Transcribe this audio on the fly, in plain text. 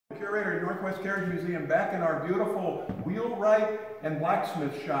curator at Northwest Carriage Museum, back in our beautiful wheelwright and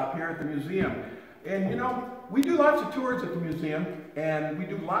blacksmith shop here at the museum. And you know, we do lots of tours at the museum, and we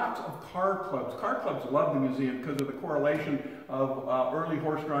do lots of car clubs. Car clubs love the museum because of the correlation of early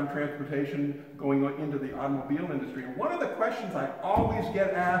horse-drawn transportation going into the automobile industry. And one of the questions I always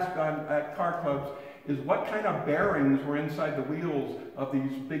get asked at car clubs is what kind of bearings were inside the wheels of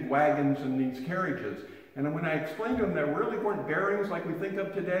these big wagons and these carriages. And when I explained to them there really weren't bearings like we think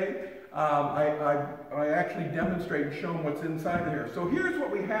of today, I actually demonstrate and show them what's inside of here. So here's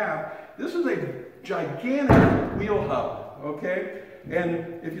what we have. This is a gigantic wheel hub, okay?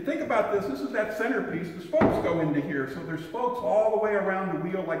 And if you think about this, this is that centerpiece. The spokes go into here. So there's spokes all the way around the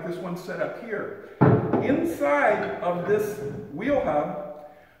wheel like this one's set up here. Inside of this wheel hub,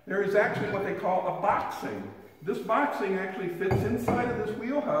 there is actually what they call a boxing. This boxing actually fits inside of this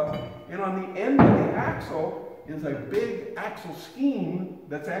wheel hub, and on the end of the axle is a big axle scheme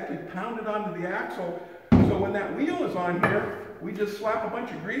that's actually pounded onto the axle. So when that wheel is on here, we just slap a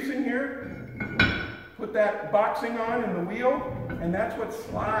bunch of grease in here, put that boxing on in the wheel, and that's what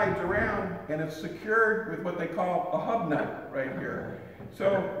slides around, and it's secured with what they call a hub nut right here.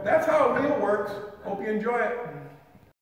 So that's how a wheel works. Hope you enjoy it.